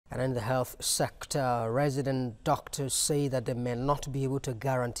And in the health sector, resident doctors say that they may not be able to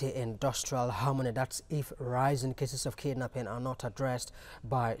guarantee industrial harmony. That's if rising cases of kidnapping are not addressed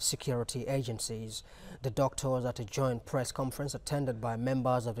by security agencies. The doctors at a joint press conference attended by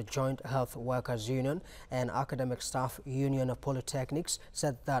members of the Joint Health Workers Union and Academic Staff Union of Polytechnics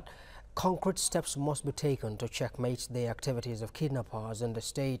said that concrete steps must be taken to checkmate the activities of kidnappers in the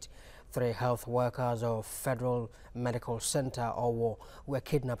state. 3 health workers of Federal Medical Center Owo were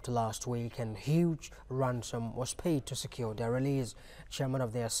kidnapped last week and huge ransom was paid to secure their release. Chairman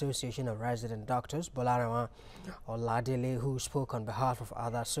of the Association of Resident Doctors, Bolarama Oladile, who spoke on behalf of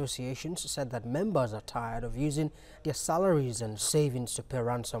other associations, said that members are tired of using their salaries and savings to pay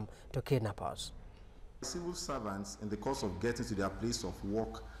ransom to kidnappers. Civil servants, in the course of getting to their place of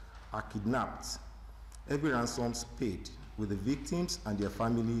work, are kidnapped. Every ransoms paid, with the victims and their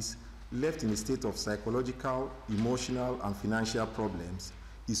families left in a state of psychological, emotional, and financial problems,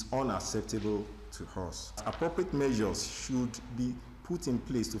 is unacceptable to us. Appropriate measures should be put in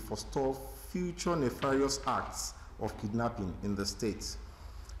place to forestall future nefarious acts of kidnapping in the state.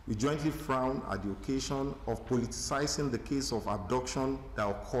 We jointly frown at the occasion of politicizing the case of abduction that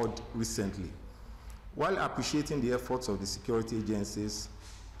occurred recently. While appreciating the efforts of the security agencies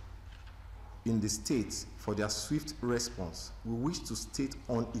in the state for their swift response, we wish to state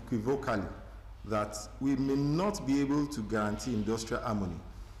unequivocally that we may not be able to guarantee industrial harmony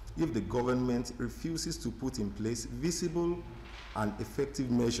if the government refuses to put in place visible and effective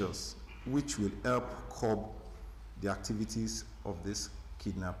measures which will help curb the activities of these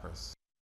kidnappers.